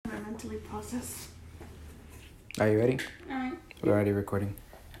mentally process. Are you ready? Alright. We're already recording.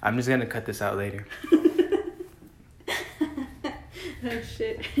 I'm just gonna cut this out later. Oh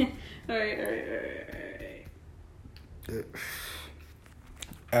shit. Alright.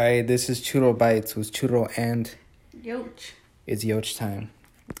 Alright, this is Churro Bites with Churro and Yoch. it's Yoch time.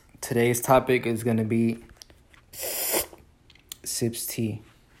 Today's topic is gonna be sips tea.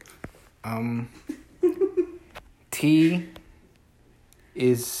 Tea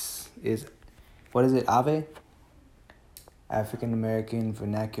is what is it? Ave? African American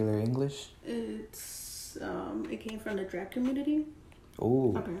vernacular English. It's it came from the drag community.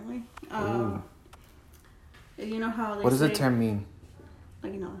 Ooh. Apparently. Ooh. You know how they What does the say, term mean?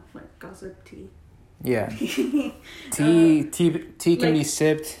 like, like gossip tea. Yeah. Tea can be like-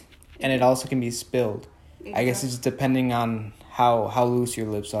 sipped and it also can be spilled. I guess it's depending on how loose your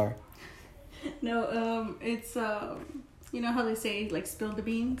lips are. No, it's you know how they say like spill the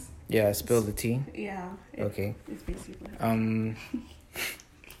beans? Yeah, spill the tea. Yeah. Okay. It's basically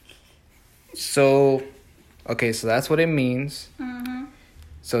So that's what it means. Mm-hmm.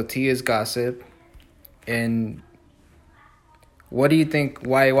 So tea is gossip. And what do you think,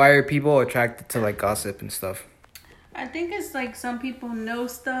 why are people attracted to like gossip and stuff? I think it's like some people know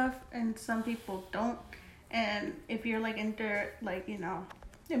stuff and some people don't. And if you're like in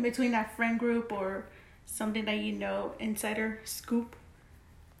between that friend group or something that insider scoop,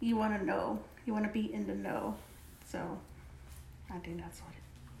 you want to know. You want to be in the know. So I think that's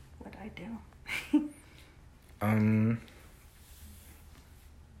what I do. I'm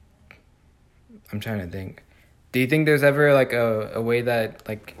trying to think. Do you think there's ever like a way that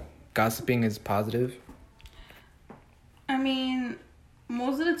like gossiping is positive? I mean,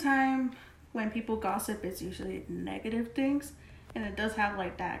 most of the time when people gossip, it's usually negative things. And it does have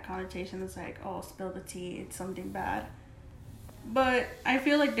like that connotation. It's like, oh, spill the tea. It's something bad. But I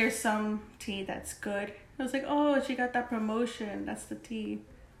feel like there's some tea that's good. It's like, oh, she got that promotion. That's the tea.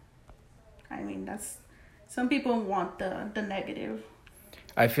 I mean, some people want the negative.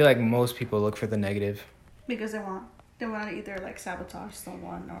 I feel like most people look for the negative. Because they want to either like sabotage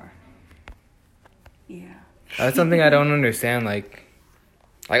someone or, yeah. That's something I don't understand. Like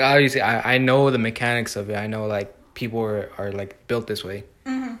obviously I know the mechanics of it. I know like people are like built this way,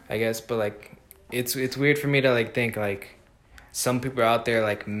 I guess. But like it's weird for me to like think like some people are out there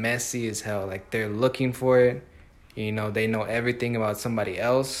like messy as hell. Like they're looking for it. They know everything about somebody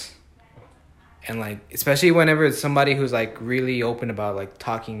else. And like especially whenever it's somebody who's like really open about like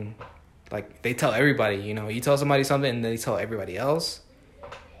talking, like they tell everybody. You tell somebody something and they tell everybody else,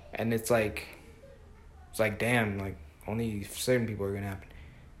 and it's like damn, like only certain people are gonna happen.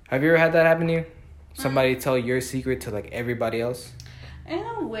 Have you ever had that happen to you? Somebody tell your secret to like everybody else? In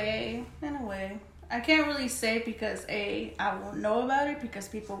a way. I can't really say because I won't know about it because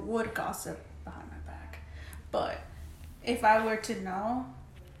people would gossip behind my back. But if I were to know,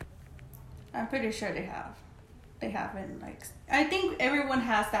 I'm pretty sure they have. They haven't, like, I think everyone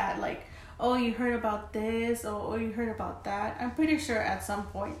has that, like, oh, you heard about this, or you heard about that. I'm pretty sure at some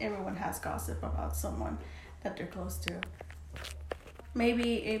point everyone has gossip about someone that they're close to.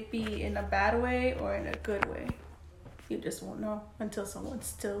 Maybe it be in a bad way or in a good way. You just won't know until someone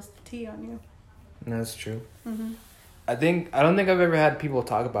spills the tea on you. That's true. Mm-hmm. I don't think I've ever had people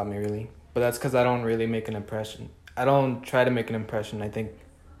talk about me really, but that's because I don't really make an impression. I don't try to make an impression. I think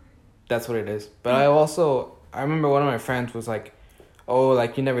that's what it is. But I remember one of my friends was like, oh,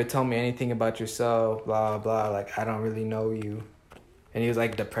 like you never tell me anything about yourself, blah blah, like I don't really know you, and he was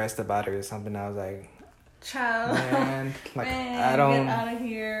like depressed about it or something. I was like, child, man, like man, I don't get out of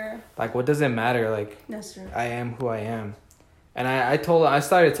here. Like, what does it matter? Like, That's true. I am who I am. And I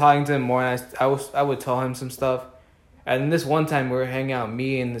started talking to him more, and I would tell him some stuff. And this one time we were hanging out,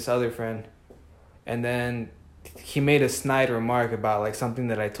 me and this other friend, and then he made a snide remark about like something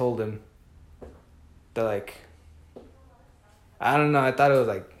that I told him. That like, I don't know. I thought it was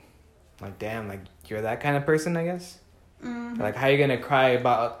like damn, like you're that kind of person, I guess. Mm-hmm. Like, how you gonna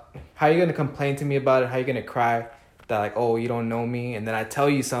complain to me about it? How you gonna cry that like, oh, you don't know me, and then I tell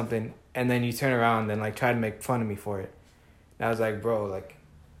you something, and then you turn around and like try to make fun of me for it. And I was like, bro, like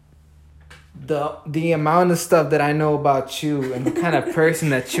the amount of stuff that I know about you and the kind of person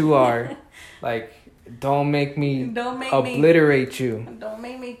that you are, like, don't make me obliterate you. Don't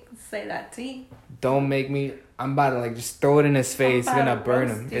make me say that tea. Don't make me. I'm about to like just throw it in his face. It's gonna burn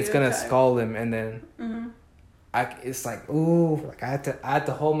him. It's gonna scald him, and then it's like, ooh, like I had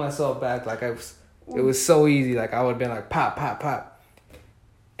to hold myself back. Like it was so easy. Like I would have been like pop, pop, pop,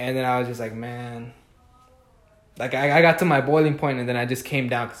 and then I was just like, man, like I got to my boiling point, and then I just came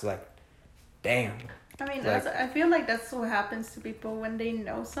down because like, damn, I mean, Like- I feel like that's what happens to people when they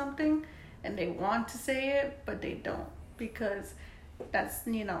know something and they want to say it, but they don't, because that's,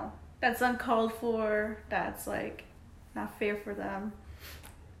 that's uncalled for. That's like not fair for them.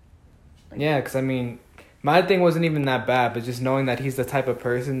 Yeah, because I mean, my thing wasn't even that bad, but just knowing that he's the type of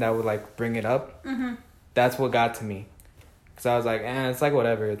person that would like bring it up, that's what got to me. Because I was like, it's like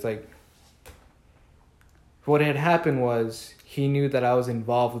whatever. It's like, what had happened was he knew that I was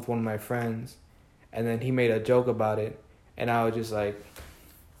involved with one of my friends, and then he made a joke about it, and I was just like,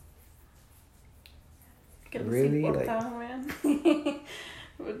 really? Like, man.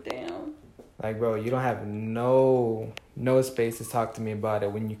 But damn. like, bro, you don't have no space to talk to me about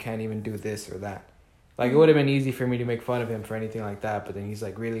it when you can't even do this or that. Like, it would have been easy for me to make fun of him for anything like that, but then he's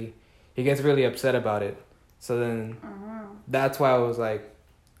like, really, he gets really upset about it. So then that's why I was like,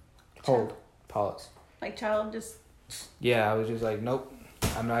 hold, pause. Like, child just... Yeah, I was just like, nope,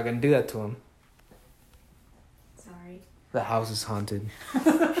 I'm not going to do that to him. Sorry. The house is haunted.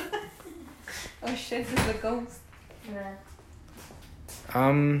 Oh shit, this is a ghost. Yeah.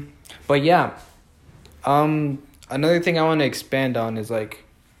 But yeah, another thing I want to expand on is like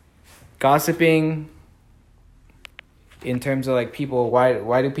gossiping in terms of like people.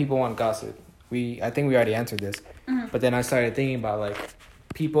 Why do people want gossip? I think we already answered this, but then I started thinking about like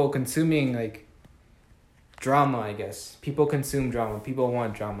people consuming like drama. I guess people consume drama. People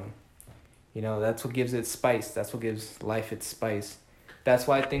want drama. You know, that's what gives it spice. That's what gives life its spice. That's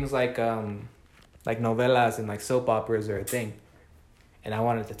why things like novelas and like soap operas are a thing. And I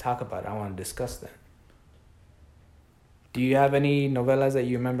wanted to talk about it. I want to discuss that. Do you have any novelas that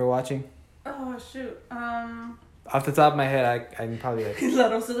you remember watching? Oh shoot. Off the top of my head, I'm probably like... La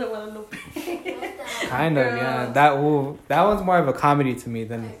Rosa de Guadalupe. Kind of, yeah. That one's more of a comedy to me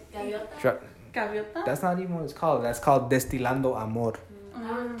than... Gaviota? Gaviota? That's not even what it's called. That's called Destilando Amor.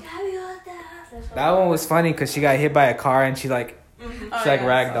 Gaviota. That one was funny because she got hit by a car and she like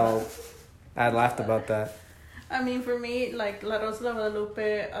ragdoll. I laughed about that. I mean, for me, like La Rosa de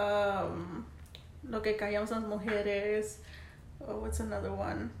Guadalupe, Lo que callamos las mujeres. Oh, what's another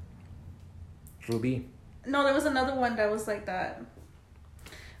one? Ruby. No, there was another one that was like that.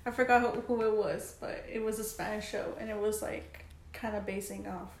 I forgot who it was, but it was a Spanish show, and it was like kind of basing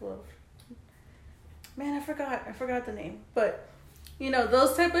off of. Man, I forgot the name, but you know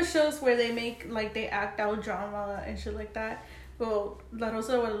those type of shows where they make like they act out drama and shit like that. Well, La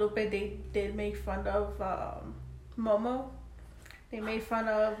Rosa de Guadalupe, they did make fun of Momo. They made fun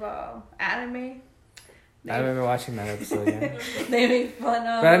of anime. I remember watching that episode, yeah. They made fun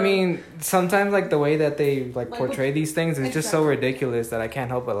of... But I mean, sometimes like the way that they like portray with- these things is just so Exactly. ridiculous that I can't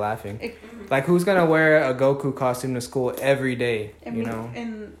help but laughing. Like, who's gonna wear a Goku costume to school every day, you know?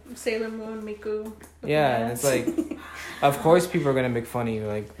 And Sailor Moon, Miku. with Yeah, the and it's mask. like, of course people are gonna make fun of you.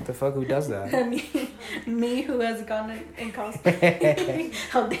 Like, the fuck, who does that? I mean, me who has gone in costume.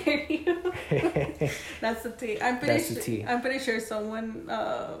 How dare you? That's the tea. That's the tea. I'm pretty sure someone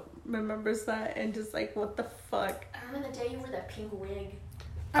remembers that and just like, what the fuck? I remember the day you wore that pink wig.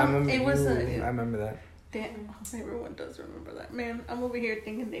 I remember. It was I remember that. damn. Everyone does remember that. Man, I'm over here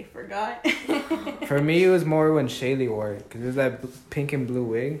thinking they forgot. For me, it was more when Shaylee wore it because it was that pink and blue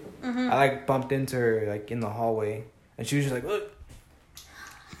wig. I like bumped into her like in the hallway, and she was just like, "Look,"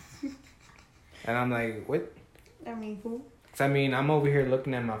 and I'm like, "What?" I mean, who? 'Cause I mean, I'm over here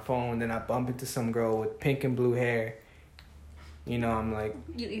looking at my phone, then I bump into some girl with pink and blue hair. You know, I'm like,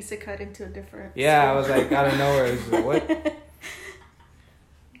 You isekai into a different. yeah, I was like, out of nowhere, it was like, what?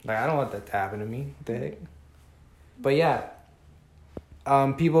 Like, I don't want that to happen to me. What the heck? But yeah,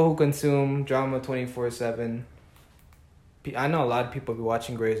 people who consume drama 24/7. I know a lot of people be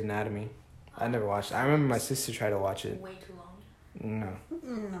watching Grey's Anatomy. I never watched it. I remember my sister tried to watch it. Way too long. No,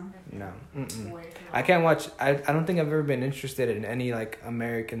 No. Mm-mm. Way too long. I can't watch. I don't think I've ever been interested in any like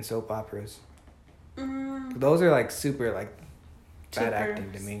American soap operas. Those are like super like bad Super.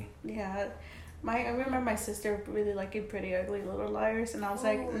 acting to me. Yeah. I remember my sister really liking Pretty Ugly Little Liars, and I was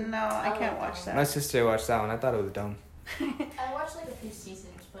like, Ooh, no, I I can't like watch that My that. sister watched that one. I thought it was dumb. I watched like a few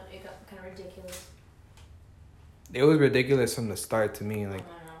seasons, but it got kind of ridiculous. It was ridiculous from the start to me. Like, I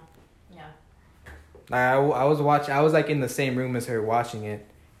don't know. Yeah. like I was watching. I was like in the same room as her watching it,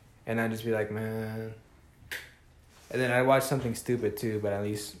 and I'd just be like, man. And then I watched something stupid too, but at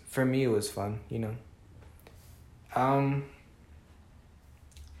least for me it was fun, you know.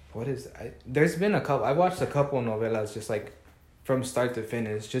 What is there's been a couple. I watched a couple of novelas just like from start to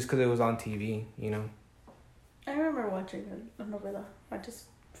finish, just because it was on TV, you know. I remember watching a novela. I just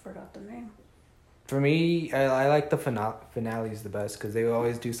forgot the name. For me, I like the finales the best because they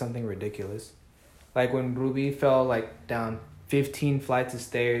always do something ridiculous. Like when Ruby fell like down 15 flights of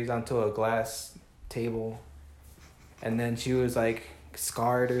stairs onto a glass table, and then she was like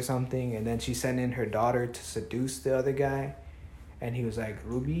scarred or something, and then she sent in her daughter to seduce the other guy, and he was like,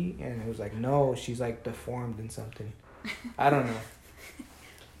 Ruby, and it was like, no, she's like deformed and something. I don't know.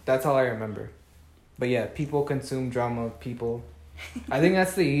 That's all I remember. But yeah, people consume drama. People, I think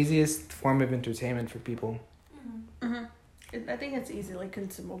that's the easiest form of entertainment for people. Mm-hmm. I think it's easily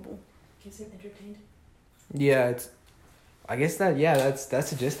consumable. Keeps him entertained. Yeah, it's. I guess that's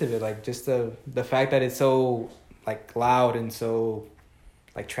the gist of it. Like just the fact that it's so like loud and so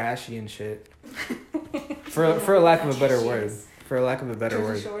like trashy and shit. For a lack of a better word. For a lack of a better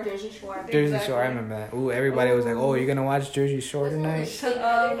word. Jersey Shore. Jersey Exactly. Shore, I remember that. Ooh, everybody was like, "Oh, you're gonna watch Jersey Shore tonight?" Shut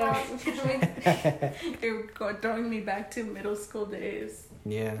up. You're throwing me back to middle school days.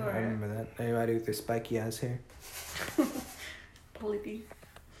 Yeah, I Alright. remember that. Everybody with their spiky ass hair. Polly D.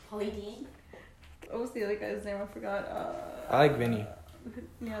 Holly Dean. What was the other guy's name? I forgot. I like Vinny.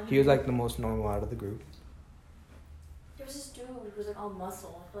 Yeah, He was like the most normal out of the group. There was this dude who was like all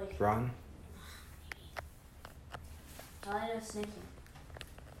muscle. Like, Ron. I know Snicky.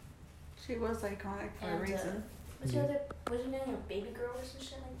 She was iconic for a And, reason. What's the other? What's her name? Like Baby Girl or some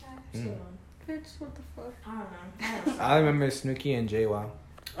shit like that? What's the Mm. other one? Bitch, what the fuck? I don't know. I remember Snooki and JWoww.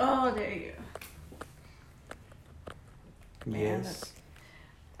 Oh, there you go. Man, Yes.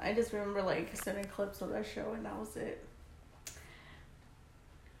 I just remember like certain clips of that show, and that was it.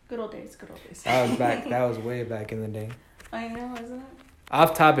 Good old days, good old days. That was back. That was way back in the day. I know, isn't it?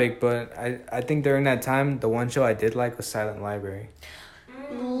 Off topic, but I think during that time, the one show I did like was Silent Library.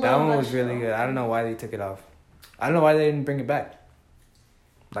 That Love one was show. really good. I don't know why they took it off. I don't know why they didn't bring it back.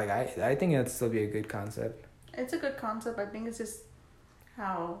 Like I think it'd still be a good concept. It's a good concept. I think it's just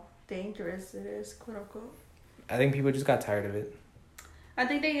how dangerous it is, quote unquote. I think people just got tired of it. I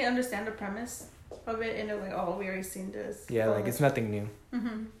think they understand the premise of it, and they're like, "Oh, we already seen this." Yeah, like it's nothing new.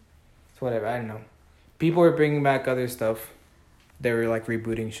 Mm-hmm. It's whatever. I don't know. People were bringing back other stuff. They were like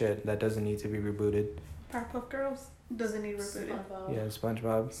rebooting shit that doesn't need to be rebooted. Powerpuff Girls doesn't need rebooted. SpongeBob. Yeah,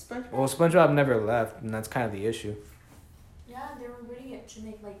 SpongeBob. SpongeBob. Well, SpongeBob never left, and that's kind of the issue. Yeah, they were reading it to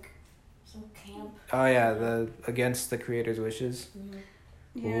make like some camp. Oh yeah, the against the creator's wishes. Mm-hmm.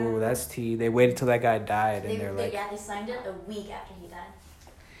 Yeah. Ooh, that's tea. They waited till that guy died, and they're like, they signed it a week after he died.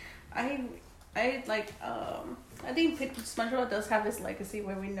 I like I think SpongeBob does have his legacy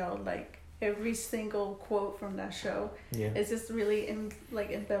where we know like every single quote from that show. yeah. It's just really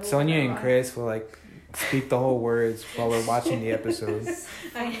embedded. Sonia in our and life. Chris will like speak the whole words while we're watching the episode. It's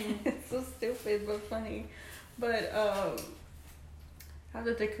so stupid but funny. But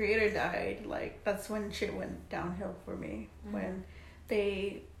after the creator died, like that's when shit went downhill for me. Mhm. When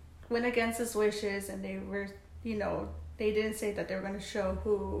they went against his wishes and they were, they didn't say that they were gonna show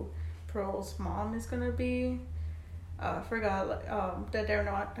who Pearl's mom is gonna be. Forgot that they're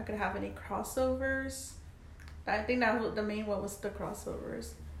not gonna have any crossovers. I think that was the main one was the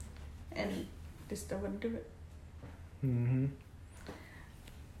crossovers, and they still wouldn't do it. Mm-hmm.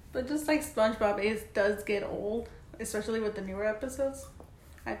 But just like SpongeBob, it does get old, especially with the newer episodes.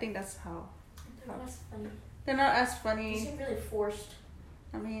 I think that's how They're not funny. they're not as They funny. seem really forced.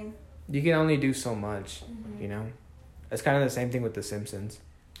 I mean, You can only do so much, Mm-hmm. you know? It's kind of the same thing with The Simpsons.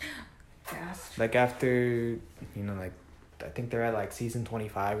 yeah. Like after, like, I think they're at like season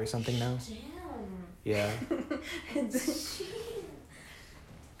 25 or something now. Damn. Yeah.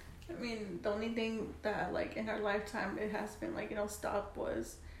 I mean, the only thing that like in our lifetime it has been like stopped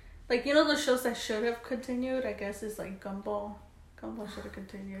was like the shows that should have continued. I guess is like Gumball. Gumball should have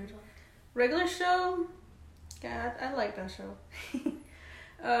continued. Regular show, yeah, I like that show.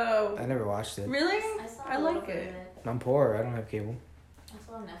 I never watched it. Really? I saw I a little like bit of it. I'm poor. I don't have cable. I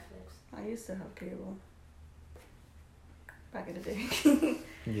saw it on Netflix. I used to have cable back in the day.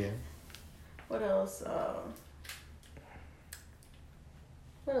 Yeah. What else?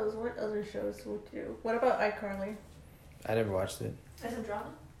 What else? What other shows would you? What about iCarly? I never watched it. There's some drama.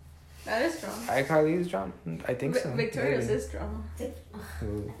 That is drama. iCarly is drama? I think so. Victoria's maybe. is drama.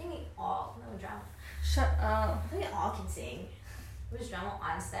 Ooh. I think we all know drama. Shut up. I think we all can sing. There was drama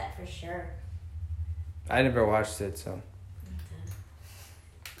on set for sure. I never watched it, so.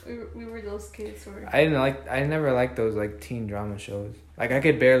 We were those kids who were. I never liked those like teen drama shows. Like I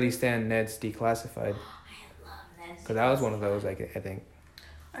could barely stand Ned's Declassified. I love that. Cause that was one of those I think.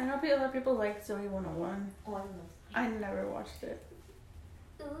 I know a lot of people like Zoe 101. Oh, I love I never watched it.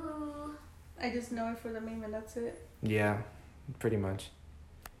 Ooh. I just know it for the meme and that's it. Yeah, pretty much.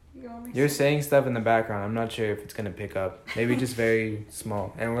 You know what I mean? You're saying stuff in the background. I'm not sure if it's gonna pick up. Maybe just very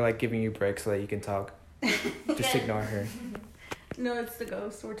small. And we're like giving you breaks so that you can talk. Just ignore her. No, it's the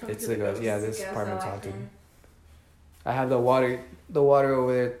ghost. We're talking It's to the the ghost. ghost. Yeah, this apartment's haunted. I have the water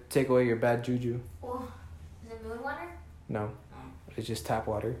over there. Take away your bad juju. Oh, No, Oh. it's just tap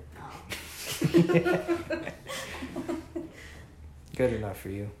water. Oh. Good enough for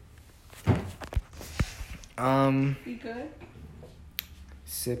you. You good?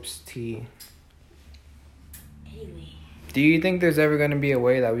 Sips tea. Anyway. Do you think there's ever gonna be a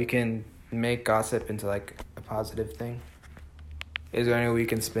way that we can make gossip into like a positive thing? Is there any way we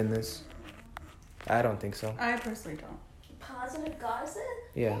can spin this? I don't think so. I personally don't. Positive gossip?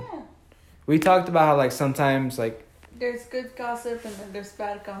 Yeah. We talked about how like sometimes like There's good gossip and then there's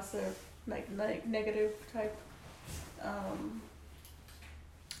bad gossip, like negative type.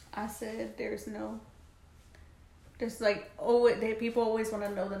 I said there's like people always want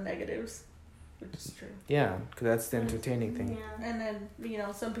to know the negatives, which is true. yeah, because that's the entertaining thing. Yeah. And then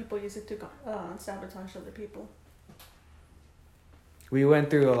some people use it to sabotage other people. We went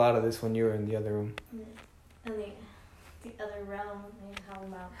through a lot of this when you were in the other room. And the other realm, how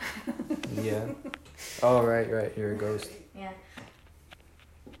about? Yeah. Oh right, you're a ghost. Yeah.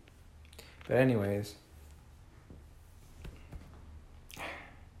 But anyways,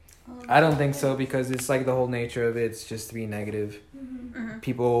 I don't think so because it's like the whole nature of it's just to be negative. Mm-hmm.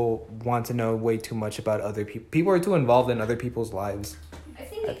 People want to know way too much about other people. People are too involved in other people's lives. I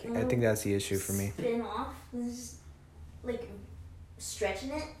think I think that's the issue for me. Spin off is just like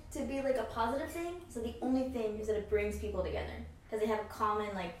stretching it to be like a positive thing. So the only thing is that it brings people together because they have a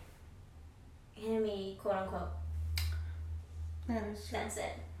common like enemy, quote unquote. That is true. That's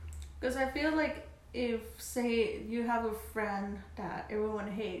it. Because I feel like if, say, you have a friend that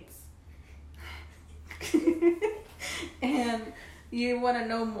everyone hates, and you want to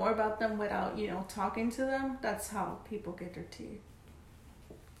know more about them without, talking to them, that's how people get their tea.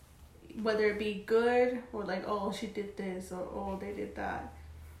 Whether it be good or like, oh, she did this or oh, they did that.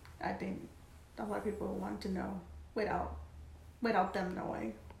 I think a lot of people want to know without them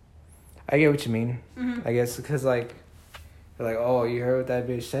knowing. I get what you mean. Mm-hmm. I guess because like, they're like, oh, you heard what that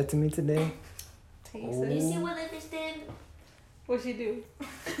bitch said to me today? Taste it. You see what I just did? What she do?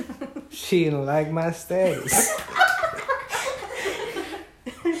 She didn't like my steaks.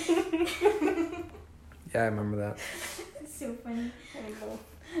 Yeah, I remember that. It's so funny. I don't know.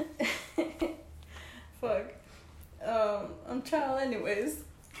 Fuck. I'm child anyways.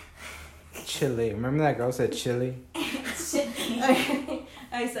 Chili. Remember that girl said chili?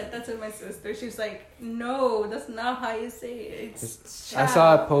 I said that to my sister. She was like, no, that's not how you say it. It's I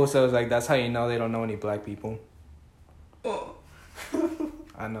saw a post that was like, that's how you know they don't know any black people. Oh.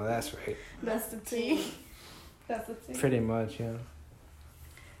 I know that's right. That's the tea. That's the tea. Pretty much, yeah.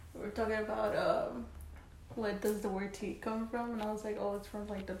 We're talking about what does the word tea come from, and I was like, oh, it's from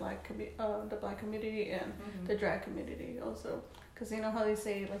like the black community and the drag community also, because you know how they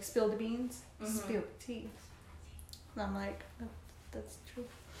say like spill the beans, spill the tea. And I'm like, that's true.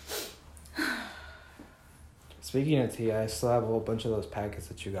 Speaking of tea, I still have a whole bunch of those packets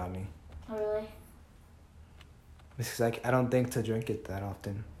that you got me. Oh, really? This is like, I don't think to drink it that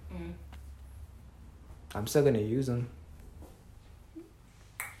often. Mm. I'm still gonna use them.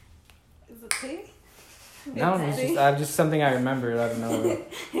 Is it tea? No, it's just something I remembered. I don't know.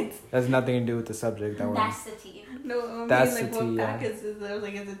 It has nothing to do with the subject that we're on. That's the tea. No, I mean, That's like the what tea, yeah. packets is there?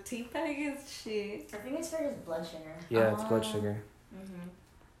 Like, is it tea packets? Shit. I think it's for his blood sugar. Yeah, it's blood sugar. Mm-hmm.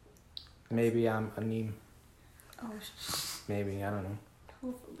 Maybe I'm anem. Oh, Maybe, I don't know.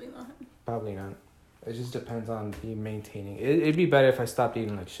 hopefully not. Probably not. It just depends on me maintaining. It'd be better if I stopped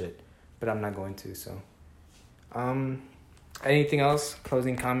eating like shit, but I'm not going to. So, anything else?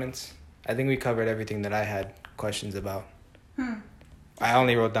 Closing comments? I think we covered everything that I had questions about. I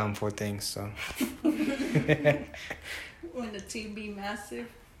only wrote down 4 things, so. When the tea be massive.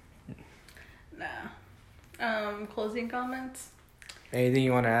 Nah. Closing comments. Anything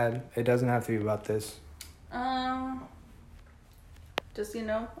you want to add? It doesn't have to be about this. Just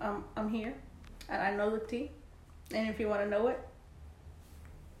I'm here, and I know the tea, and if you want to know it,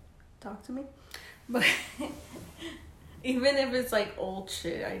 talk to me. But even if it's like old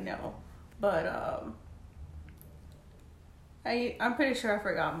shit, I know. But I'm pretty sure I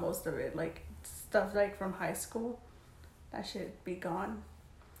forgot most of it, like stuff like from high school. That should be gone.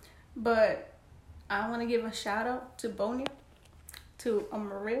 But I want to give a shout out to Bonia, to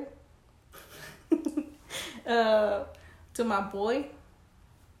Amarillo, to my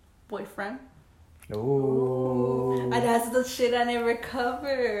boyfriend. Ooh. And that's the shit I never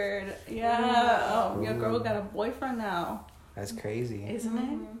covered. Yeah, your girl got a boyfriend now. That's crazy. Isn't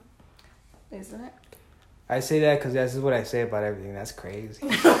it? Isn't it? I say that because this is what I say about everything. That's crazy.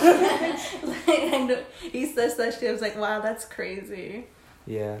 And he says that shit. I was like, wow, that's crazy.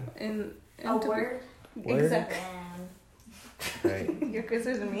 Yeah. And A word? Word? Exactly. Damn. Right. Your kids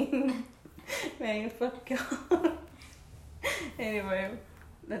are mean. Man, fuck y'all. Anyway,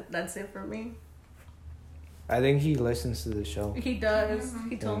 that's it for me. I think he listens to the show. He does.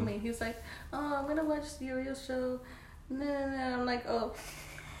 He told me. He's like, oh, I'm gonna watch the Uriel show. No. I'm like, oh,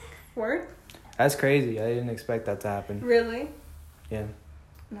 word? That's crazy. I didn't expect that to happen. Really? Yeah.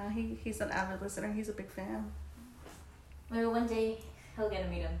 Nah, he's an avid listener. He's a big fan. Maybe one day he'll get to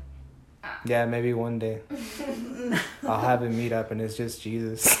meet him. Yeah, maybe one day. I'll have him meet up and it's just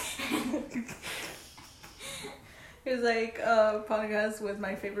Jesus. He's like, podcast with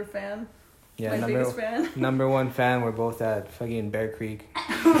my favorite fan. Yeah, my biggest fan. number one fan. We're both at fucking Bear Creek.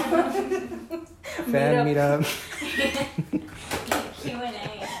 Fan meet up.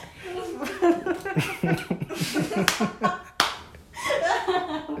 Q&A.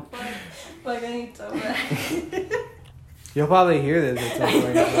 Fuck, I need so bad. You'll probably hear this at some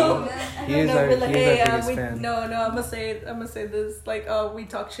point. He is our biggest fan. No, I'm gonna say this. Like, oh, we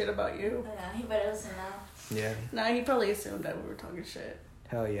talk shit about you. Oh, yeah, he better listen now. Yeah. Nah, he probably assumed that we were talking shit.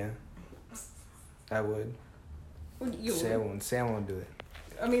 Hell yeah. I would. You Say I would. won't. Say I won't do it.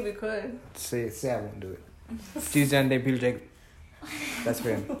 I mean, we could. Say I won't do it. Suzanne de Jacob. That's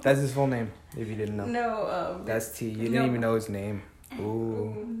for him. That's his full name. If you didn't know. No. That's T. You didn't even know his name.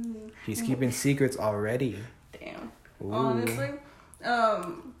 Ooh. He's keeping secrets already. Damn. Ooh. Honestly,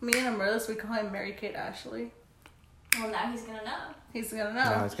 me and Amaryllis, we call him Mary Kate Ashley. Well, now he's gonna know. He's gonna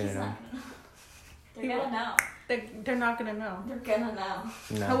Now know. he's gonna know. They're gonna know. They're not gonna know. They're gonna know.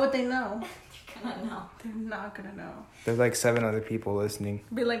 How No. would they know? They're gonna know. They're not gonna know. There's like 7 other people listening.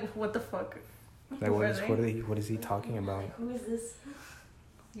 Be like, what the fuck? Like, Who are they? what is he talking about? Like, who is this?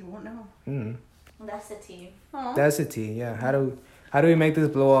 You won't know. That's the T. Aw. That's a T. Yeah. How do we make this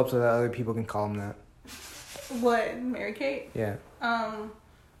blow up so that other people can call him that? What? Mary Kate? Yeah.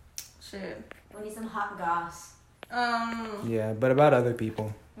 Shit. We need some hot goss. Yeah, but about other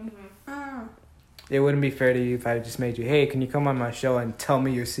people. It wouldn't be fair to you if I just made you, hey, can you come on my show and tell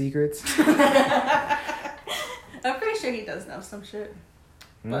me your secrets? I'm pretty sure he does know some shit,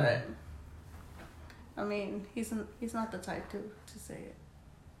 but I mean, he's not the type to say it,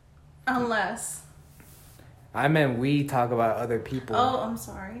 unless. I meant we talk about other people. Oh, I'm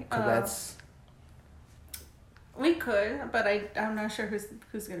sorry. 'Cause that's. We could, but I'm not sure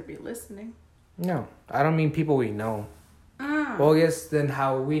who's gonna be listening. No, I don't mean people we know. Well, I guess then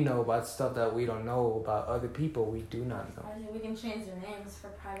how we know about stuff that we don't know about other people we do not know. We can change their names for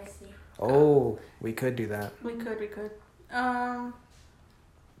privacy. Oh, we could do that. We could.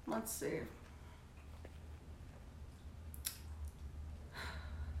 Let's see.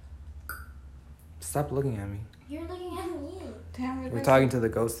 Stop looking at me. You're looking at me. Damn, We're talking to the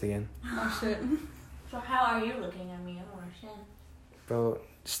ghost again. Oh shit. So how are you looking at me? I don't understand. Bro,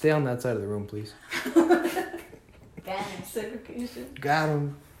 stay on that side of the room, please. Vanish. Segregation. Got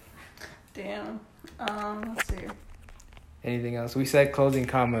him. Damn. Let's see. Anything else? We said closing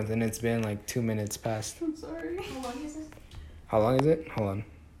comments and it's been like 2 minutes past. I'm sorry. How long is this? How long is it? Hold on.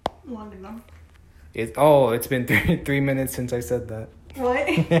 Long enough. It's been 3 minutes since I said that. What?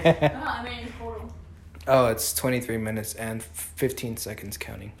 No, I mean in total. Oh, it's 23 minutes and 15 seconds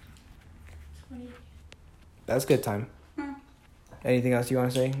counting. 20. That's good time. Anything else you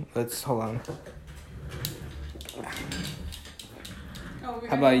want to say? Hold on.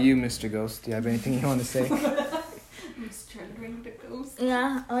 How about you, Mr. Ghost? Do you have anything you want to say? Mr. Ring the Ghost.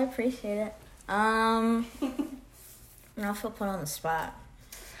 Yeah, I appreciate it. I feel put on the spot.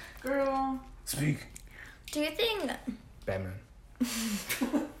 Girl. Speak. Do you think Batman.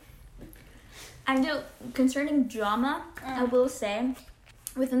 concerning drama, I will say,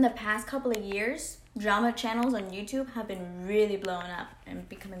 within the past couple of years, drama channels on YouTube have been really blowing up and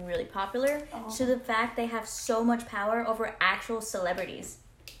becoming really popular to the fact they have so much power over actual celebrities,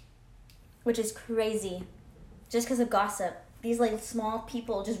 which is crazy. Just because of gossip, these like small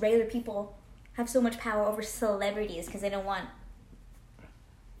people, just regular people, have so much power over celebrities because they don't want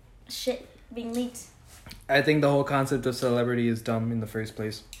shit being leaked. I think the whole concept of celebrity is dumb in the first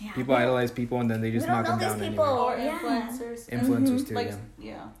place. Yeah, People idolize people and then they just knock them down anyway. Or Yeah. influencers. Influencers too, Like, yeah.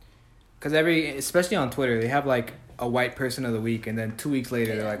 yeah. Because especially on Twitter, they have like a white person of the week, and then 2 weeks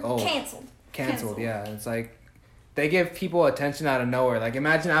later they're like, oh, canceled. Yeah, it's like they give people attention out of nowhere. Like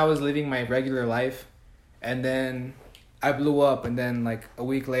imagine I was living my regular life, and then I blew up, and then like a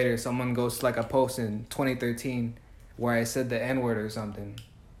week later someone goes to like a post in 2013 where I said the N-word or something.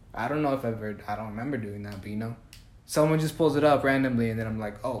 I don't know if I don't remember doing that, but you know, someone just pulls it up randomly, and then I'm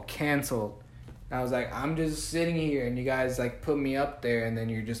like, oh, canceled. And I was like, I'm just sitting here, and you guys like put me up there, and then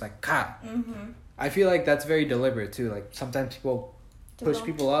you're just like, "Ka." I feel like that's very deliberate too. Like sometimes people push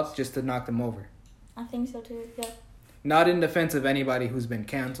people up just to knock them over. I think so too. Yeah. Not in defense of anybody who's been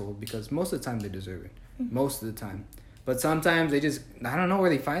canceled, because most of the time they deserve it. Most of the time, But sometimes they just, I don't know where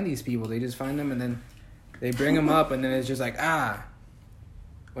they find these people. They just find them and then they bring them up and then it's just like,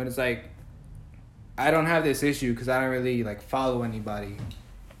 when it's like, I don't have this issue because I don't really like follow anybody.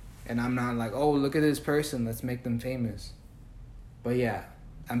 And I'm not like, oh, look at this person, let's make them famous. But yeah,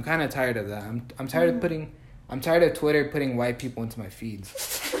 I'm kind of tired of that. I'm tired I'm tired of Twitter putting white people into my feeds.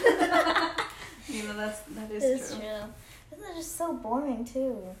 You know, that is It's true. true. Isn't that just so boring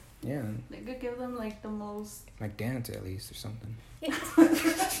too? Yeah, They could give them like the most. like dance at least or something.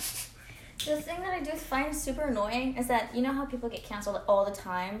 The thing that I do find super annoying is that you know how people get canceled all the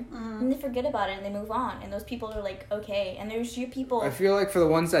time and they forget about it and they move on and those people are like okay and there's your people. I feel like for the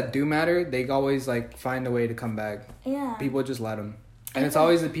ones that do matter, they always like find a way to come back. Yeah. People just let them, and it's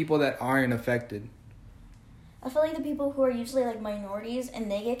always the people that aren't affected. I feel like the people who are usually like minorities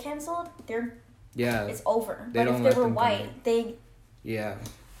and they get canceled, Yeah. it's over. They But don't if let they were them come white, back. they Yeah.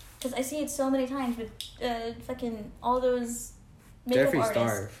 because I see it so many times with fucking all those makeup Jeffree artists.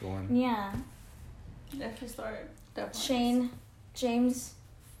 Star for one. Yeah. Jeffree Star, definitely. Shane, James,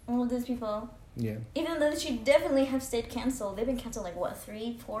 all of those people. Yeah. Even though she definitely have stayed canceled, they've been canceled like what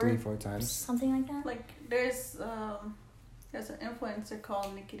 3-4 times. something like that. Like there's an influencer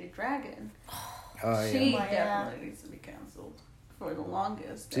called Nikita Dragon. Oh She yeah. definitely needs to be canceled for the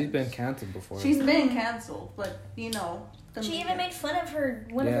longest. She's And been canceled before. She's been canceled, but you know. She even made fun of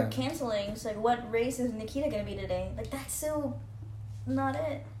one of her cancellings. Like, what race is Nikita gonna be today? Like, that's so not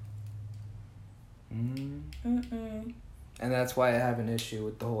it. And that's why I have an issue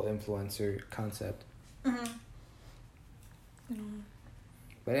with the whole influencer concept. But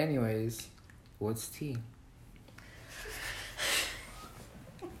anyways, what's tea?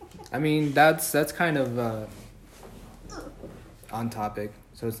 I mean, that's kind of on topic.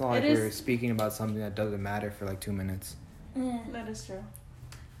 So it's not like we're speaking about something that doesn't matter for like 2 minutes. Yeah. That is true.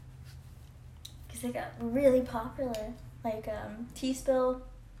 Because they got really popular. Like, tea spill,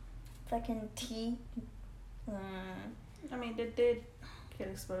 fucking tea. I mean, they did get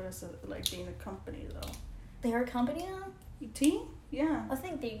exposed as like being a company though. They are a company now? Tea? Yeah. I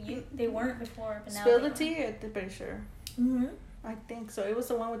think they weren't before, but now Spill they the tea? I'm pretty sure. Mm-hmm. I think so. It was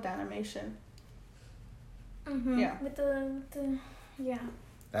the one with the animation. Mm-hmm. Yeah. With the yeah.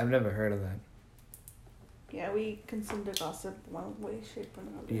 I've never heard of that. Yeah, we consume the gossip one way, shape, or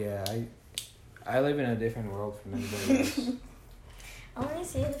another. Yeah, I live in a different world from anybody else. I only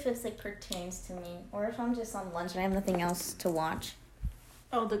see it if it's like pertains to me, or if I'm just on lunch and I have nothing else to watch.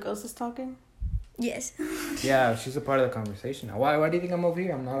 Oh, the ghost is talking? Yes. Yeah, she's a part of the conversation now. Why do you think I'm over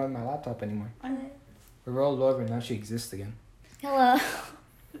here? I'm not on my laptop anymore. We rolled over and now she exists again. Hello.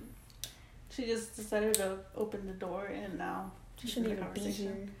 She just decided to open the door and now She she's should in the even be here.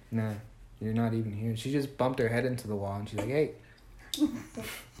 conversation. Nah, you're not even here. She just bumped her head into the wall and she's like, hey.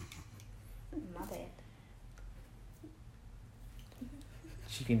 My bad.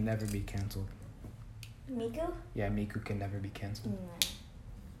 She can never be canceled. Miku? Yeah, Miku can never be canceled.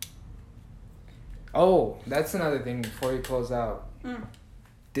 No. Oh, that's another thing before we close out.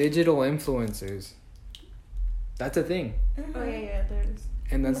 Digital influencers. That's a thing. Mm-hmm. Oh, yeah, there is.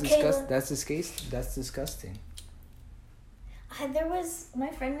 And that's Michaela. That's disgusting. There was my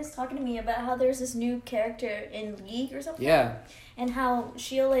friend was talking to me about how there's this new character in League or something. Yeah. And how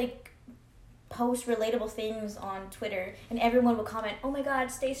she'll like post relatable things on Twitter, and everyone will comment, "Oh my God,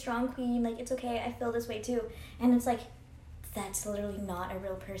 stay strong, Queen! Like it's okay, I feel this way too." And it's like, that's literally not a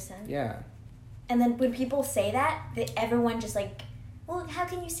real person. Yeah. And then when people say that, everyone just like, "Well, how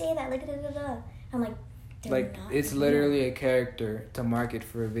can you say that?" Like da da da. I'm like, like it's real. literally a character to market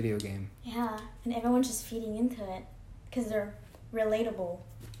for a video game. Yeah, and everyone's just feeding into it because they're relatable.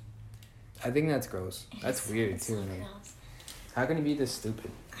 I think that's gross. That's weird It's too. so Like, gross. how can you be this stupid?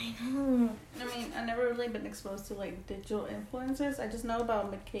 I know. I mean, I've never really been exposed to like digital influencers. I just know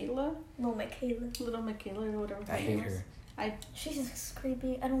about Michaela, Little Michaela. little Michaela or whatever. I hate her. She's just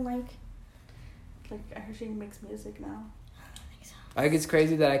creepy. I don't like. I heard she makes music now. Like it's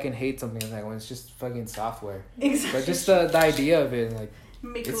crazy that I can hate something like that when it's just fucking software. Exactly. But just the idea of it, like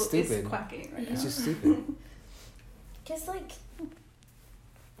Miko it's stupid. is quacking right it's now. just stupid. Cause like.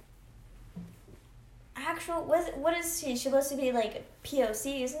 What is she? She's supposed to be like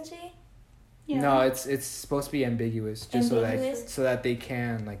POC, isn't she? Yeah. No, it's supposed to be ambiguous, just Ambiguous? so that they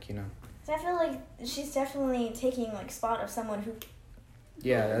can So I feel like she's definitely taking like spot of someone who.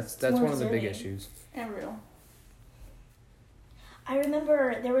 Yeah, that's more one of the big resilient. issues. And real. I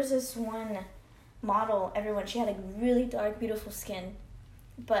remember there was this one model. She had a really dark, beautiful skin,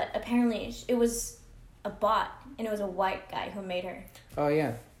 but apparently it was a bot, and it was a white guy who made her. Oh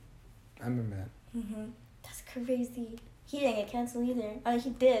yeah, I remember that. That's crazy. He didn't get canceled either. He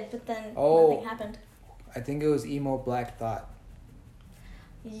did, but then Oh. nothing happened. I think it was emo Black Thought.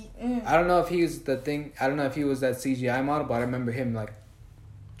 Mm. I don't know if he was the thing. I don't know if he was that CGI model, but I remember him like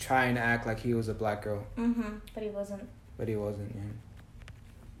trying to act like he was a black girl, But he wasn't. but he wasn't. Yeah.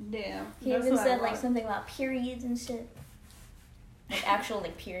 Damn. He that's even what I said like want. something about periods and shit. Like actual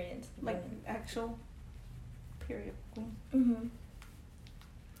like periods. Like actual period queen.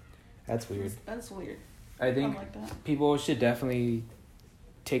 That's weird. That's weird. I I think don't like that. people should definitely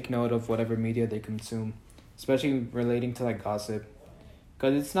take note of whatever media they consume, especially relating to like gossip,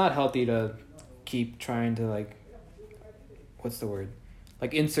 because it's not healthy to keep trying to like, what's the word,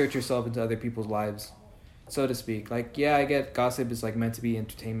 like insert yourself into other people's lives, so to speak. Like, yeah, I get gossip is like meant to be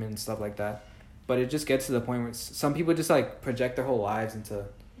entertainment and stuff like that, but it just gets to the point where some people just like project their whole lives into,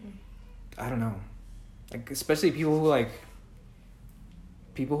 I don't know, like especially people who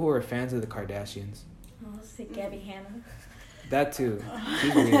are fans of the Kardashians. Oh, let's say Gabby Hanna. That too.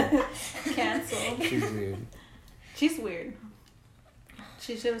 She's weird. Cancelled. She's weird. She's weird.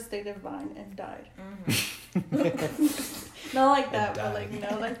 She should have stayed in Vine and died. Not like that, but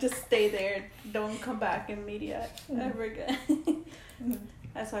like, like just stay there. Don't come back in media ever again.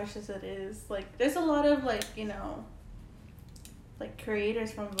 As harsh as it is. Like, there's a lot of like, like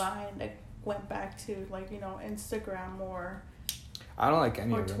creators from Vine that went back to like, Instagram or I don't like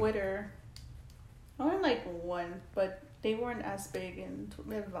any of them. Twitter. I only like one, but they weren't as big in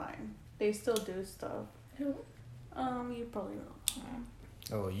Vine. They still do stuff. Who? You probably don't know.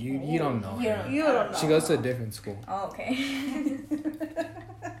 Oh, you don't know. You her. don't You don't know. She goes to a different school. Oh, okay.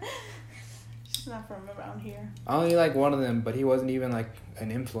 She's not from around here. I only like one of them, but he wasn't even like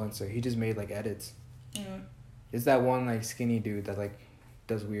an influencer. He just made like edits. It's that one like skinny dude that like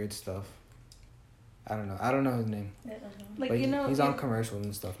does weird stuff. I don't know his name. Like, But he's on commercials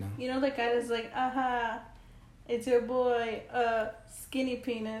and stuff now. You know the guy that's like, it's your boy, Skinny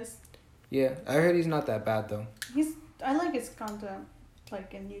Penis. Yeah, I heard he's not that bad though. I like his content,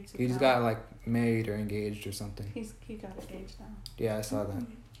 like in YouTube. He just now. got like married or engaged or something. He got engaged now. Yeah, I saw that.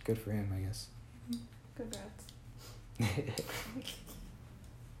 Good for him, I guess. Congrats.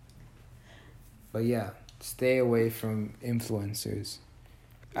 But yeah, stay away from influencers.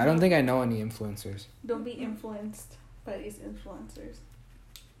 I don't think I know any influencers. Don't be influenced by these influencers.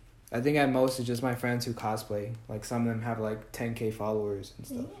 I think at most it's just my friends who cosplay. Like some of them have like 10K followers and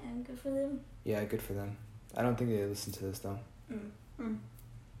stuff. Yeah, good for them. Yeah, good for them. I don't think they listen to this though. Mm.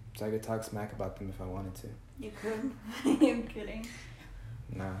 So I could talk smack about them if I wanted to. You could. I'm kidding.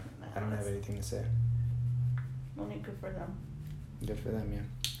 Nah, I don't have anything to say. Only good for them. Good for them,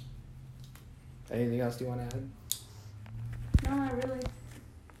 yeah. Anything else you want to add? No, not really.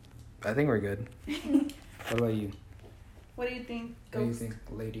 I think we're good. What about you? What do you think? What do you Ghost think,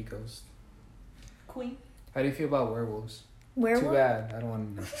 Lady Ghost? Queen? How do you feel about werewolves? Werewolf? Too bad. I don't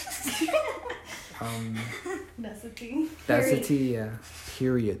want to know. That's the tea. That's the Period. tea, yeah.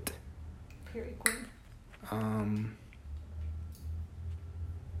 Period. Period queen.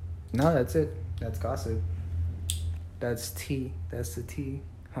 No, that's it. That's gossip. That's tea. That's the tea,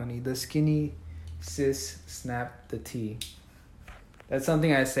 honey. The skinny sis snapped the tea. That's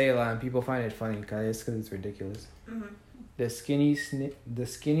something I say a lot, and people find it funny, guys, because it's ridiculous. The skinny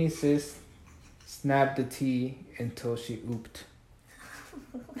sis snapped the tea until she ooped.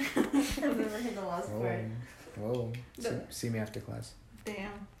 I've never heard the last part. Whoa. See me after class.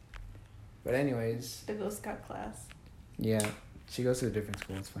 Damn. But anyways, The ghost got class. yeah, she goes to a different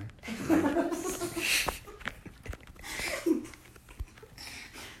school. It's fine.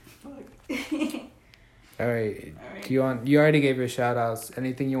 All right. Do you want? You already gave your shout outs.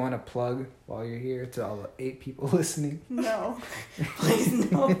 Anything you want to plug while you're here to all the 8 people listening? No.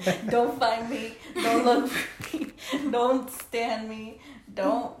 Please, no. Don't find me. Don't look for me. Don't stand me.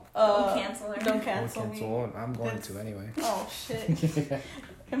 Don't cancel her. Don't cancel me. I'm going to anyway. Oh shit.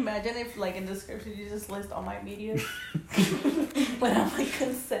 Imagine if like in the description you just list all my medias. Without my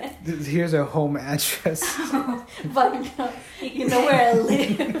consent. Here's her home address. But you know where I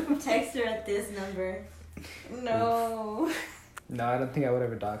live. Text her at this number. No. No, I don't think I would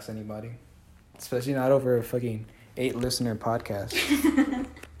ever dox anybody. Especially not over a fucking 8 listener podcast.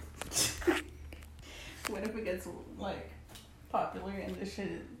 What if it gets like popular and this shit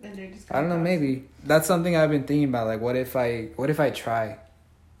and they're just I don't know, maybe. That's something I've been thinking about. Like what if I try?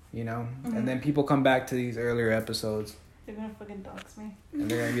 You know? Mm-hmm. And then people come back to these earlier episodes They're gonna fucking dox me. and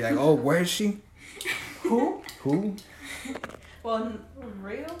they're gonna be like, oh, where is she? Who? Who? Well,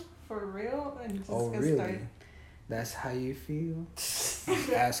 real? For real? And just Oh, gonna really? start. That's how you feel?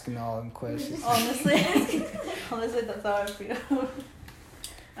 Asking all them questions. Honestly, that's how I feel.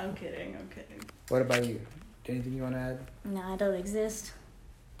 I'm kidding. What about you? Anything you want to add? No, I don't exist.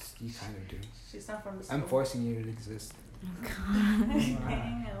 You kind of do. She's not from the school. I'm forcing you to exist.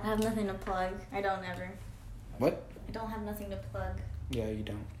 I have nothing to plug. I don't ever. What? I don't have nothing to plug. Yeah, you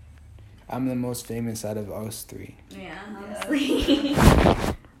don't. I'm the most famous out of us three. Yeah, honestly.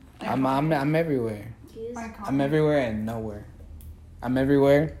 I'm everywhere. Jeez. I'm everywhere and nowhere. I'm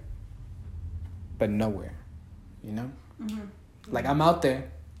everywhere, but nowhere. You know? Mm-hmm. Like, I'm out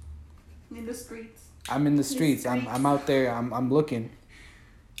there. In the streets. I'm in the streets. I'm out there. I'm looking.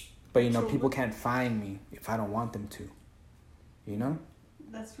 But, you know, True. people can't find me if I don't want them to. You know?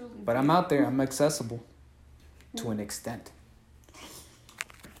 That's really But I'm out there. I'm accessible to an extent.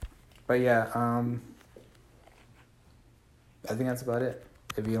 But yeah, I think that's about it.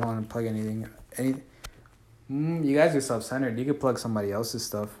 If you don't want to plug anything, you guys are self-centered. You could plug somebody else's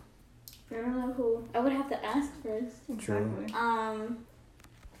stuff. I don't know who. I would have to ask first. Exactly.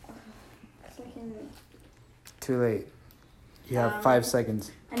 Second. Too late. You have 5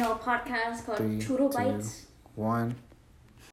 seconds. I know a podcast called 3, Churro 2, Bites. 1.